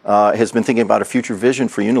CEO, has been thinking about a future vision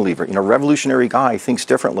for Unilever. Revolutionary guy, thinks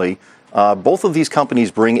differently. Both of these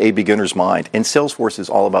companies bring a beginner's mind, and Salesforce is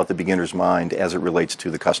all about the beginner's mind as it relates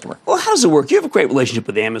to the customer. Well, how does it work? You have a great relationship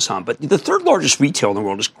with Amazon, but the third largest retailer in the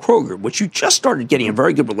world is Kroger, which you just started getting a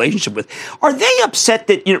very good relationship with. Are they upset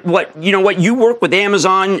that you work with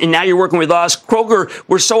Amazon and now you're working with us? Kroger,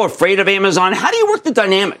 we're so afraid of Amazon. How do you work the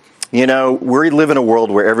dynamic? We live in a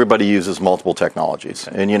world where everybody uses multiple technologies,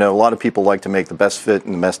 and a lot of people like to make the best fit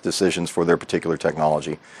and the best decisions for their particular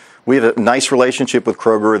technology. We have a nice relationship with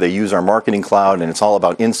Kroger. They use our marketing cloud, and it's all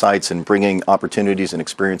about insights and bringing opportunities and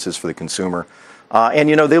experiences for the consumer.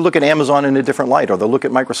 They look at Amazon in a different light, or they'll look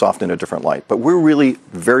at Microsoft in a different light. But we're really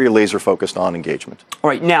very laser focused on engagement. All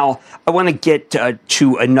right. Now, I want to get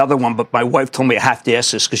to another one, but my wife told me I have to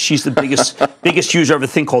ask this because she's the biggest user of a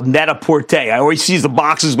thing called Net-a-Porter. I always see the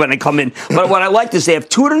boxes when I come in. But what I like is they have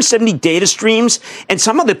 270 data streams, and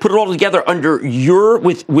somehow they put it all together under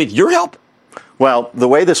with your help. Well, the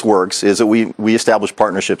way this works is that we establish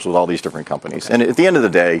partnerships with all these different companies. Okay. And at the end of the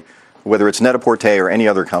day, whether it's Net-a-Porter or any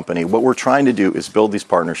other company, what we're trying to do is build these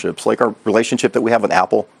partnerships, like our relationship that we have with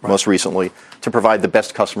Apple most recently, to provide the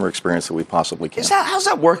best customer experience that we possibly can. How's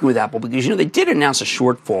that working with Apple? Because, they did announce a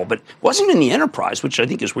shortfall, but it wasn't in the enterprise, which I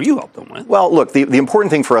think is where you helped them with. Well, look, the important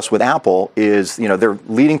thing for us with Apple is, they're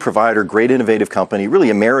leading provider, great innovative company, really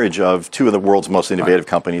a marriage of two of the world's most innovative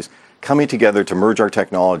companies, coming together to merge our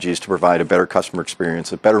technologies to provide a better customer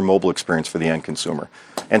experience, a better mobile experience for the end consumer.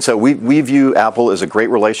 And so we view Apple as a great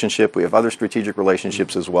relationship. We have other strategic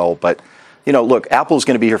relationships as well. But, look, Apple's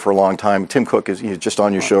going to be here for a long time. Tim Cook is just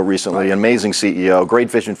on your show recently, an amazing CEO, great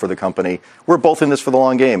vision for the company. We're both in this for the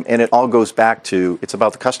long game. And it all goes back to it's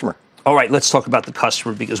about the customer. All right, let's talk about the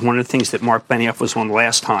customer, because one of the things that Mark Benioff was on the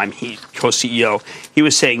last time, co-CEO, he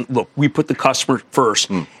was saying, look, we put the customer first.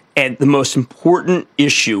 And the most important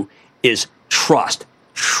issue is trust,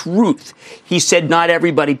 truth. He said not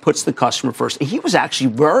everybody puts the customer first. And he was actually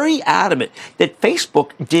very adamant that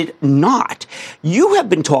Facebook did not. You have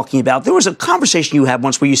been talking about, there was a conversation you had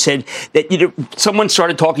once where you said that someone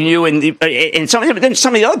started talking to you and some of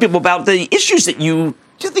the other people about the issues that you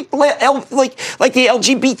think like the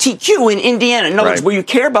LGBTQ in Indiana, in other words, where you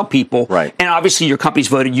care about people, and obviously your company's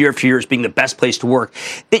voted year after year as being the best place to work,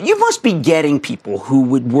 that you must be getting people who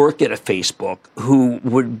would work at a Facebook who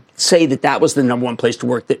would say that was the number one place to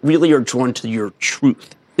work, that really are drawn to your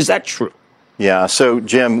truth. Is that true? Yeah. So,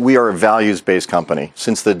 Jim, we are a values-based company.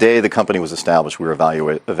 Since the day the company was established, we were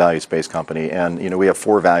a values-based company. And, we have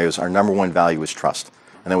 4 values. Our number one value is trust.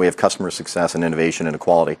 And then we have customer success and innovation and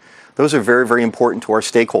equality. Those are very, very important to our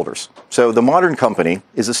stakeholders. So the modern company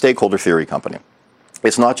is a stakeholder theory company.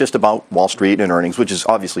 It's not just about Wall Street and earnings, which is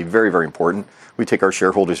obviously very, very important. We take our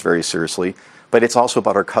shareholders very seriously. But it's also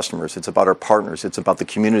about our customers. It's about our partners. It's about the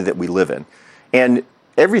community that we live in. And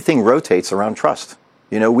everything rotates around trust.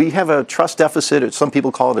 We have a trust deficit. Some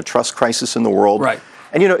people call it a trust crisis in the world. Right.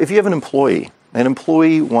 And, if you have an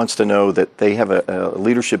employee wants to know that they have a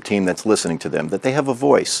leadership team that's listening to them, that they have a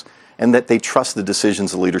voice, and that they trust the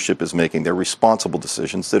decisions the leadership is making. They're responsible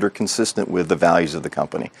decisions that are consistent with the values of the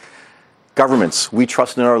company. Governments, we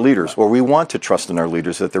trust in our leaders, or we want to trust in our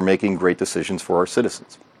leaders that they're making great decisions for our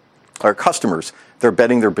citizens. Our customers, they're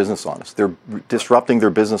betting their business on us. They're disrupting their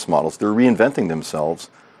business models. They're reinventing themselves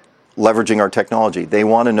leveraging our technology. They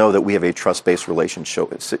want to know that we have a trust-based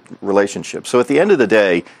relationship. So at the end of the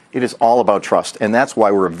day, it is all about trust. And that's why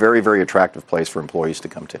we're a very, very attractive place for employees to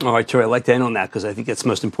come to. All right, Troy, I'd like to end on that because I think that's the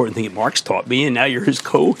most important thing that Mark's taught me. And now you're his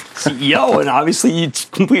co-CEO. And obviously, it's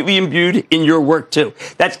completely imbued in your work, too.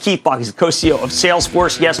 That's Keith Block. He's the co-CEO of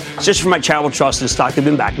Salesforce. Yes, just for my charitable trust, the stock has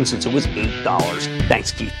been backing since it was $8.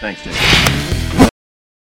 Thanks, Keith. Thanks, Jim.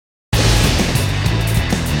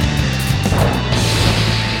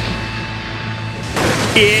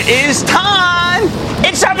 It is time.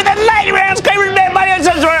 It's time for the lightning round. Cramer, everybody.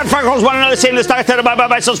 Freckles, one another, saying the stock,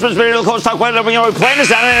 buy, sell, split, stock, whatever, we plan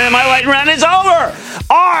this out, and my lightning round is over.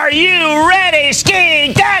 Are you ready,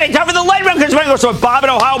 Ski Daddy? Time for the lightning round. Because we're going to go to Bob in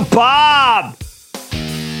Ohio. Bob.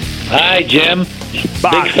 Hi, Jim.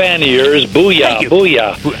 Bob. Big fan of yours. Booyah,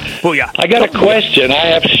 booyah. Booyah. I got a question. I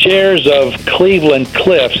have shares of Cleveland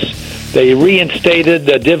Cliffs. They reinstated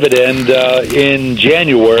the dividend in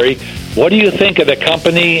January. What do you think of the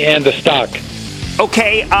company and the stock?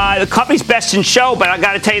 Okay, the company's best in show, but I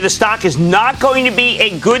got to tell you, the stock is not going to be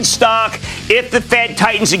a good stock if the Fed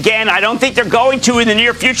tightens again. I don't think they're going to in the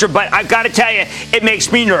near future, but I've got to tell you, it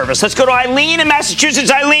makes me nervous. Let's go to Eileen in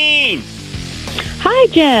Massachusetts. Eileen. Hi,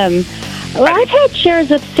 Jim. Well, I've had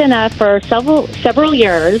shares of Cigna for several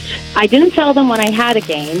years. I didn't sell them when I had a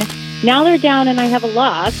gain. Now they're down and I have a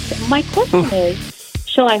loss. My question is,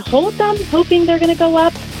 shall I hold them hoping they're going to go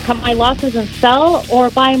up, cut my losses and sell, or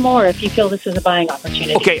buy more if you feel this is a buying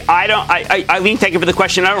opportunity? Okay, Eileen, thank you for the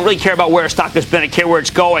question. I don't really care about where a stock has been. I care where it's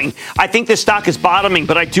going. I think this stock is bottoming,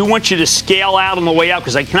 but I do want you to scale out on the way out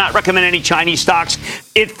because I cannot recommend any Chinese stocks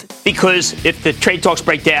because if the trade talks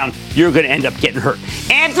break down, you're going to end up getting hurt.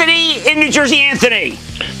 Anthony in New Jersey. Anthony.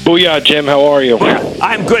 Booyah, Jim. How are you?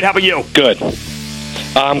 I'm good. How about you? Good.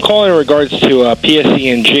 I'm calling in regards to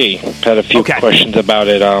PSE&G. Had a few questions about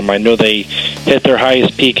it. I know they hit their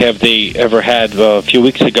highest peak have they ever had a few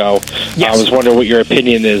weeks ago. Yes. I was wondering what your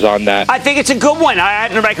opinion is on that. I think it's a good one. I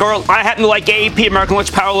happen to like AEP, American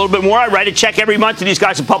Electric Power, a little bit more. I write a check every month to these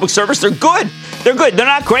guys in public service. They're good. They're good. They're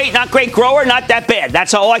not great grower, not that bad.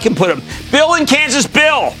 That's all I can put them. Bill in Kansas.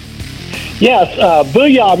 Bill. Yes.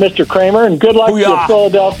 Booyah, Mr. Cramer, and good luck to the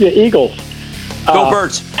Philadelphia Eagles. Go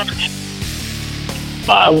Birds.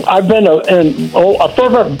 I've been a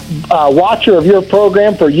fervent watcher of your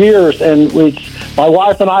program for years, and my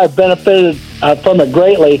wife and I have benefited from it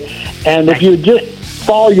greatly. And if you just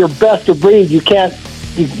follow your best of breed,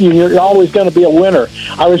 you're always going to be a winner.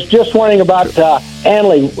 I was just wondering about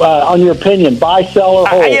Anley, on your opinion, buy, sell, or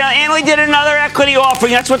hold. Anley did another equity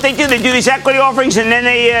offering. That's what they do. They do these equity offerings, and then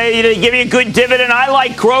they give you a good dividend. I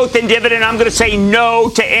like growth and dividend. I'm going to say no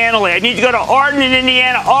to Anley. I need to go to Arden in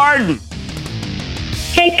Indiana. Arden.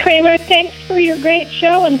 Hey, Cramer, thanks for your great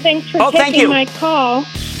show, and thanks for taking my call.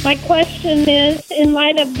 My question is, in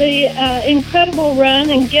light of the incredible run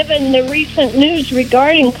and given the recent news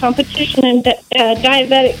regarding competition in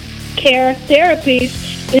diabetic care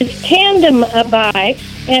therapies, is Tandem a buy?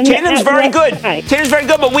 Tandem's very good. Tandem's very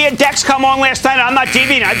good, but we had Dexcom on last night. I'm not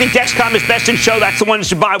deviating. I think Dexcom is best in show. That's the one that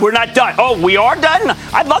should buy. We're not done. Oh, we are done?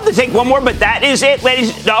 I'd love to take one more, but that is it,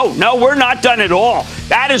 ladies. No, we're not done at all.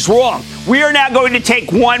 That is wrong. We are now going to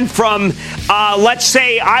take one from, let's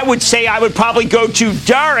say, I would probably go to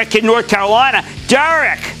Derek in North Carolina.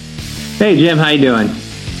 Derek. Hey, Jim. How you doing?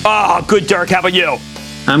 Oh, good, Derek. How about you?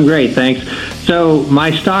 I'm great, thanks. So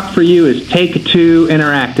my stock for you is Take-Two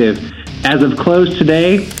Interactive. As of close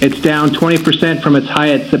today, it's down 20% from its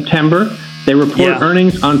high at September. They report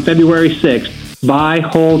earnings on February 6th. Buy,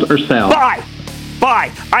 hold, or sell? Buy.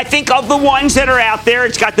 I think of the ones that are out there,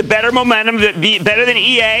 it's got the better momentum, better than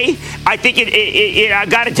EA. I think I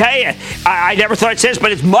got to tell you, I never thought it says,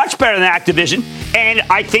 but it's much better than Activision. And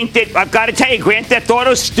I think that I've got to tell you, Grand Theft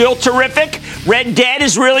Auto is still terrific. Red Dead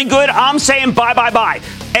is really good. I'm saying buy.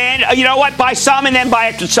 And you know what? Buy some and then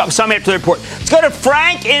buy some after the report. Let's go to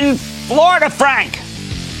Frank in Florida. Frank.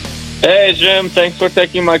 Hey, Jim. Thanks for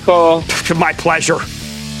taking my call. My pleasure.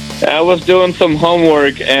 I was doing some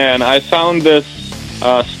homework, and I found this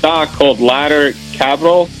stock called Ladder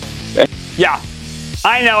Capital. Yeah.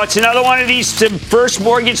 I know. It's another one of these first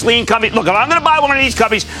mortgage lien companies. Look, if I'm going to buy one of these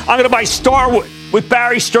companies, I'm going to buy Starwood with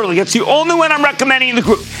Barry Sterling. It's the only one I'm recommending in the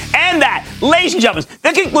group. And that, ladies and gentlemen,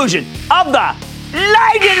 the conclusion of the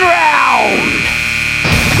Lightning Round.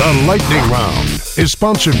 The Lightning Round is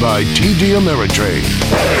sponsored by TD Ameritrade.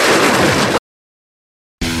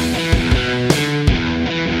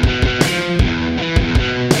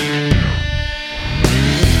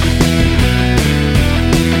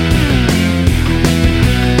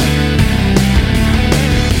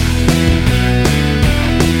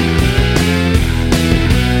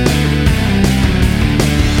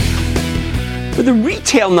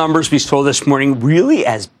 retail numbers we saw this morning really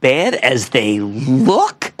as bad as they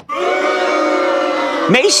look?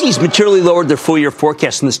 Macy's materially lowered their full-year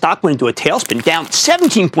forecast, and the stock went into a tailspin, down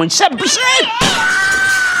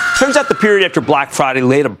 17.7%. Turns out the period after Black Friday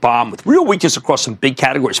laid a bomb with real weakness across some big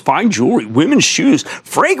categories. Fine jewelry, women's shoes,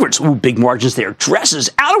 fragrance, big margins there, dresses,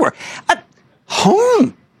 outerwear,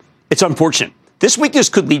 home. It's unfortunate. This weakness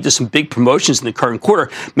could lead to some big promotions in the current quarter.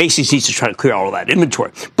 Macy's needs to try to clear out all that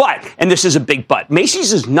inventory. But, and this is a big but,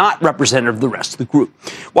 Macy's is not representative of the rest of the group.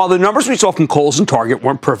 While the numbers we saw from Kohl's and Target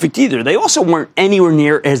weren't perfect either, they also weren't anywhere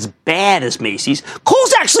near as bad as Macy's.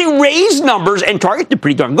 Kohl's actually raised numbers, and Target did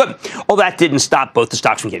pretty darn good. All that didn't stop both the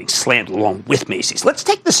stocks from getting slammed along with Macy's. Let's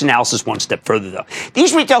take this analysis one step further, though.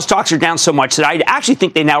 These retail stocks are down so much that I actually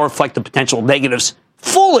think they now reflect the potential negatives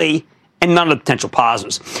fully and none of the potential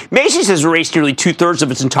positives. Macy's has erased nearly two-thirds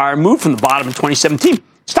of its entire move from the bottom in 2017.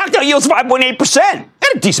 Stock now yields 5.8%.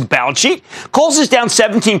 Got a decent balance sheet. Kohl's is down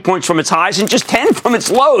 17 points from its highs and just 10 from its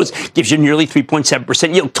lows. Gives you nearly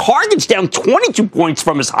 3.7% yield. Target's down 22 points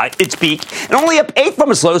from its peak and only up 8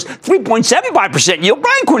 from its lows, 3.75% yield.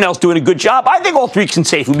 Brian Cornell's doing a good job. I think all three can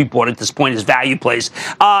safely be bought at this point as value plays.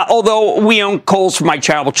 Although we own Kohl's for my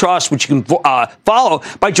charitable trust, which you can follow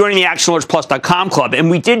by joining the ActionAlertsPlus.com club. And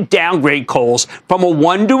we did downgrade Kohl's from a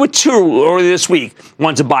 1 to a 2 earlier this week.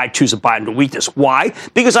 1's a buy, 2's a buy into weakness. Why?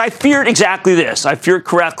 Because I feared exactly this. I feared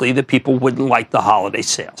correctly that people wouldn't like the holiday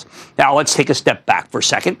sales. Now, let's take a step back for a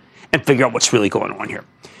second and figure out what's really going on here.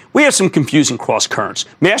 We have some confusing cross currents.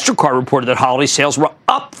 MasterCard reported that holiday sales were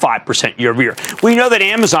up 5% year over year. We know that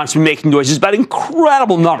Amazon's been making noises about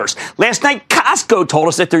incredible numbers. Last night, Costco told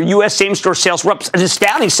us that their U.S. same-store sales were up an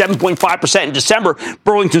astounding 7.5% in December.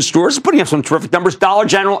 Burlington Stores is putting up some terrific numbers. Dollar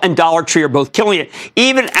General and Dollar Tree are both killing it,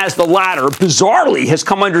 even as the latter, bizarrely, has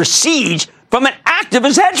come under siege from an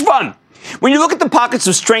activist hedge fund. When you look at the pockets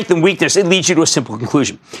of strength and weakness, it leads you to a simple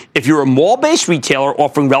conclusion. If you're a mall-based retailer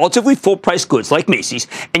offering relatively full-price goods like Macy's,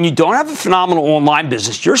 and you don't have a phenomenal online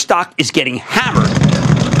business, your stock is getting hammered,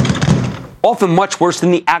 often much worse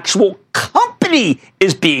than the actual company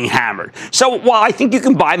is being hammered. So while I think you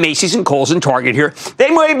can buy Macy's and Kohl's and Target here,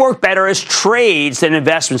 they may work better as trades than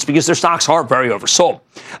investments because their stocks are very oversold.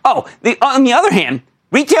 On the other hand,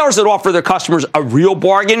 retailers that offer their customers a real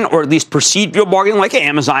bargain, or at least perceived real bargain, like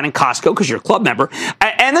Amazon and Costco, because you're a club member,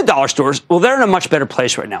 and the dollar stores, well, they're in a much better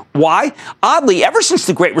place right now. Why? Oddly, ever since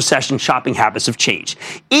the Great Recession, shopping habits have changed.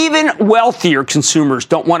 Even wealthier consumers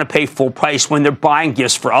don't want to pay full price when they're buying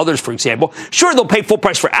gifts for others, for example. Sure, they'll pay full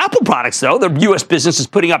price for Apple products, though. The U.S. business is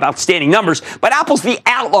putting up outstanding numbers, but Apple's the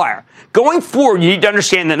outlier. Going forward, you need to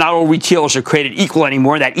understand that not all retailers are created equal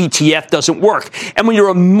anymore. That ETF doesn't work. And when you're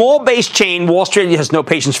a mall-based chain, Wall Street has no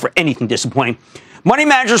patience for anything disappointing. Money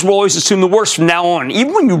managers will always assume the worst from now on,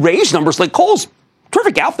 even when you raise numbers like Kohl's.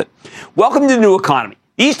 Terrific outfit. Welcome to the new economy.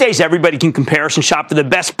 These days, everybody can comparison shop for the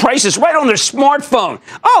best prices right on their smartphone.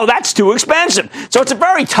 Oh, that's too expensive. So it's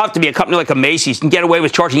very tough to be a company like a Macy's and get away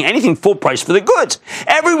with charging anything full price for the goods.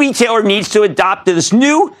 Every retailer needs to adapt to this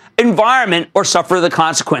new environment or suffer the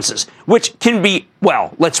consequences, which can be,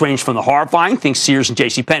 well, let's range from the horrifying, think Sears and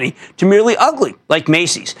JCPenney, to merely ugly, like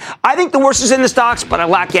Macy's. I think the worst is in the stocks, but I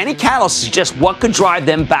lack any catalyst to suggest what could drive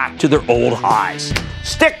them back to their old highs.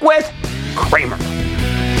 Stick with Cramer.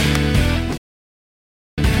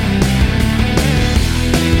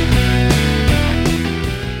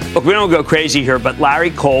 Look, we don't go crazy here, but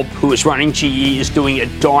Larry Culp, who is running GE, is doing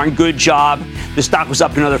a darn good job. The stock was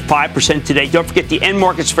up another 5% today. Don't forget the end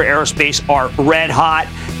markets for aerospace are red hot.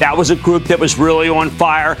 That was a group that was really on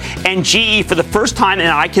fire. And GE, for the first time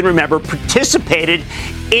that I can remember, participated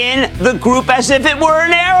in the group as if it were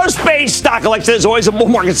an aerospace stock. Like there's always a bull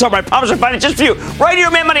market somewhere. I promise I'll find it just for you. Right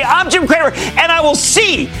here, Mad Money. I'm Jim Cramer, and I will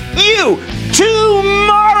see you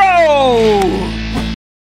tomorrow.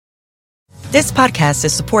 This podcast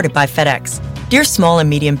is supported by FedEx. Dear small and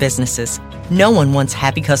medium businesses, no one wants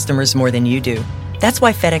happy customers more than you do. That's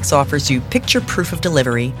why FedEx offers you picture proof of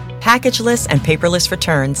delivery, packageless and paperless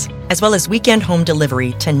returns, as well as weekend home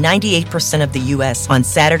delivery to 98% of the U.S. on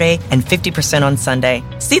Saturday and 50% on Sunday.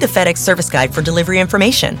 See the FedEx service guide for delivery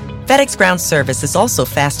information. FedEx Ground service is also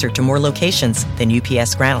faster to more locations than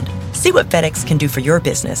UPS Ground. See what FedEx can do for your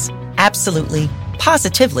business. Absolutely,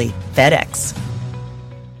 positively FedEx.